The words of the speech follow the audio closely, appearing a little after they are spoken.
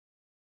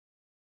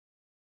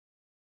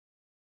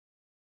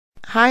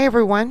Hi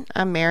everyone,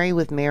 I'm Mary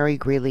with Mary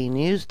Greeley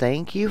News.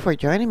 Thank you for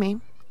joining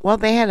me. Well,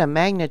 they had a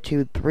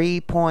magnitude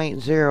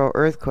 3.0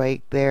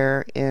 earthquake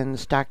there in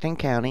Stockton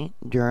County,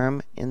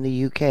 Durham in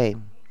the UK.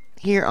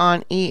 Here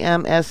on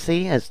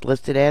EMSC, it's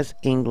listed as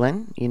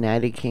England,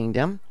 United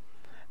Kingdom,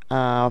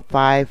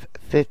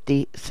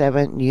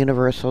 5:57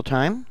 Universal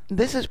Time.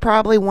 This is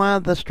probably one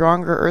of the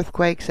stronger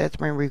earthquakes that's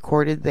been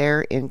recorded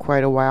there in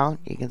quite a while.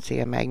 You can see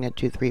a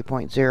magnitude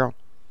 3.0,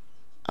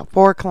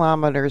 4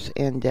 kilometers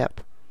in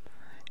depth.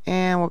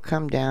 And we'll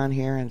come down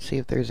here and see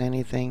if there's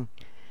anything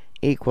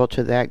equal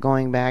to that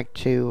going back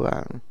to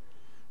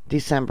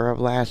December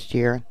of last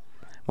year.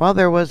 Well,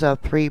 there was a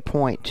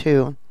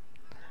 3.2,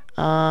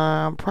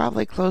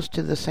 probably close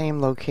to the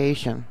same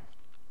location.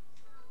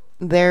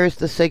 There's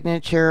the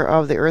signature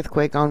of the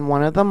earthquake on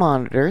one of the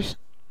monitors.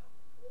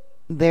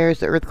 There's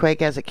the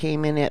earthquake as it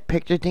came in at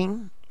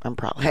Picketing.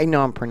 I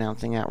know I'm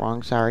pronouncing that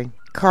wrong, sorry.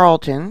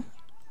 Carlton,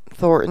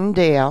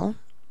 Thorntondale,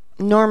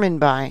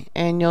 Normanby,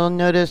 and you'll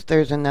notice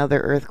there's another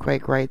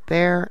earthquake right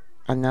there,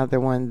 another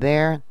one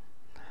there.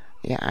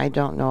 Yeah, I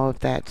don't know if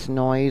that's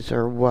noise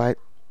or what.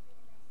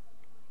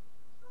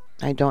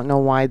 I don't know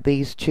why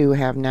these two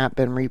have not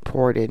been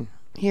reported.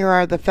 Here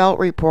are the felt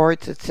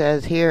reports. It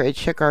says here it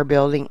shook our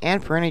building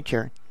and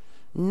furniture.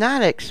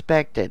 Not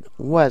expected.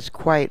 Was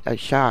quite a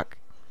shock.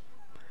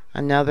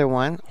 Another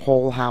one,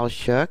 whole house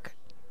shook.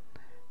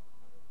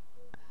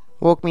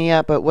 Woke me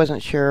up but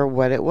wasn't sure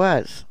what it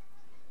was.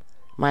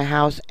 My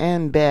house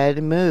and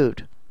bed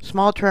moved.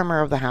 Small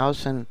tremor of the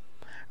house and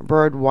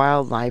bird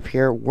wildlife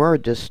here were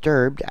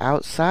disturbed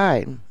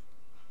outside.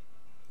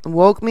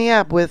 Woke me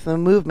up with the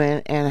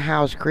movement and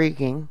house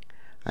creaking.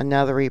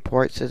 Another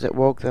report says it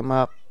woke them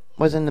up.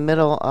 Was in the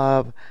middle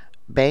of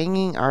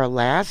banging our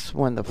laths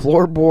when the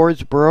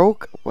floorboards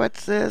broke.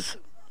 What's this?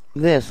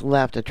 This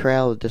left a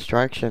trail of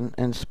destruction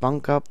and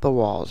spunk up the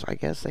walls. I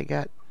guess they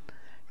got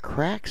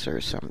cracks or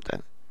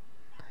something.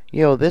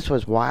 Yo, this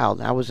was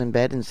wild. I was in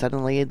bed and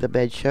suddenly the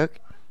bed shook.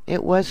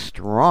 It was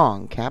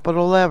strong.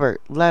 Capital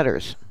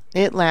letters.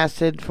 It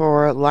lasted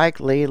for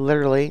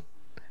literally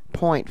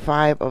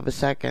 0.5 of a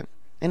second.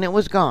 And it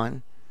was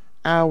gone.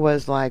 I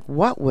was like,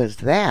 what was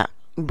that?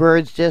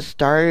 Birds just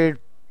started,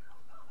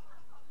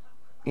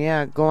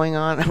 going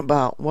on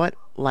about what?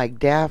 Like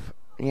daft,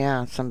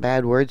 some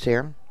bad words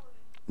here.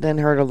 Then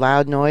heard a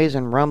loud noise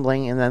and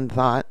rumbling and then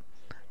thought,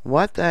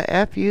 what the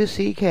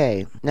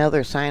F-U-C-K?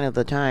 Another sign of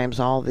the times,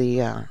 all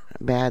the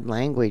bad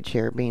language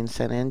here being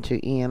sent into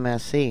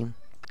EMSC.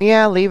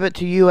 Yeah, leave it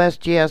to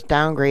USGS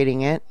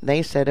downgrading it.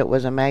 They said it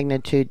was a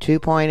magnitude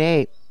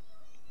 2.8.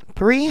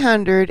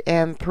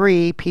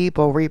 303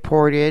 people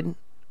reported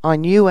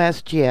on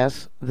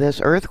USGS this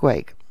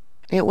earthquake.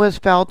 It was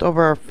felt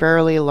over a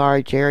fairly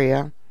large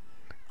area,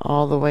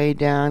 all the way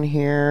down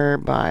here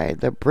by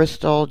the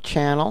Bristol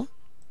Channel.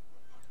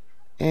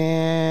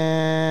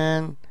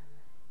 And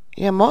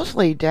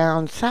mostly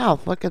down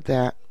south. Look at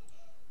that.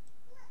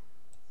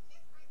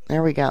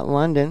 There we got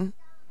London.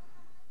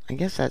 I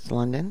guess that's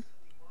London.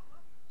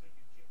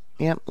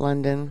 Yep,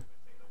 London.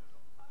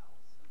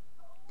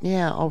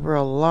 Yeah, over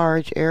a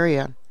large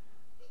area.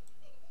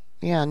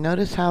 Yeah,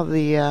 notice how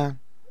the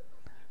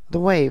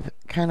wave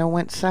kind of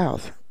went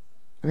south.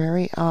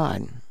 Very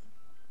odd.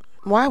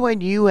 Why would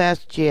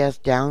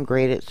USGS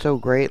downgrade it so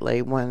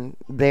greatly when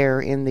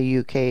there in the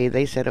UK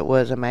they said it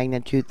was a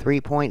magnitude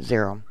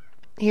 3.0?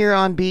 Here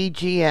on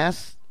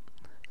BGS,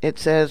 it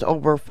says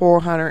over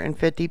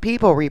 450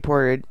 people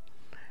reported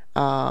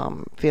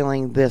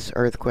feeling this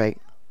earthquake.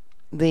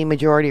 The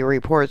majority of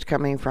reports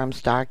coming from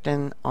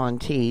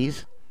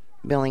Stockton-on-Tees,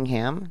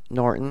 Billingham,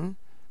 Norton,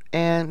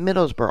 and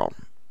Middlesbrough.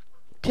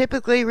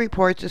 Typically,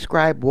 reports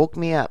describe woke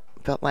me up,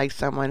 felt like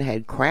someone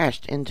had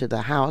crashed into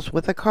the house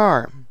with a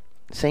car.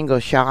 Single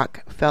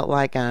shock, felt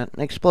like an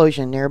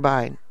explosion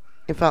nearby.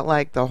 It felt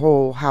like the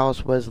whole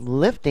house was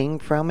lifting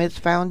from its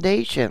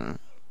foundation.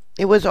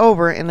 It was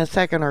over in a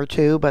second or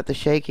two, but the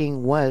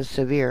shaking was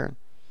severe.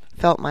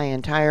 Felt my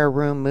entire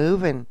room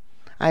move, and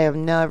I have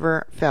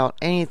never felt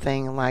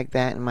anything like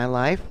that in my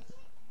life.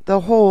 The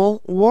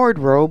whole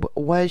wardrobe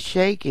was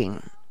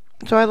shaking.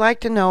 So I'd like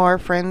to know, our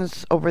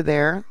friends over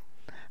there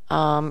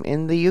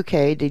in the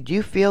UK, did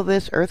you feel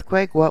this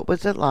earthquake? What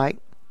was it like?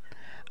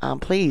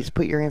 Please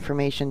put your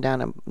information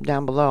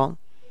down below.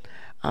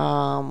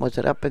 Was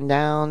it up and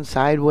down,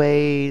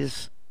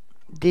 sideways?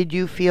 Did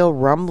you feel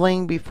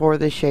rumbling before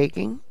the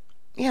shaking?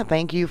 Yeah,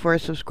 thank you for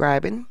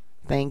subscribing.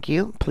 Thank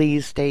you.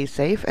 Please stay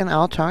safe, and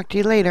I'll talk to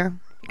you later.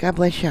 God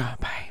bless you.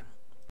 Bye.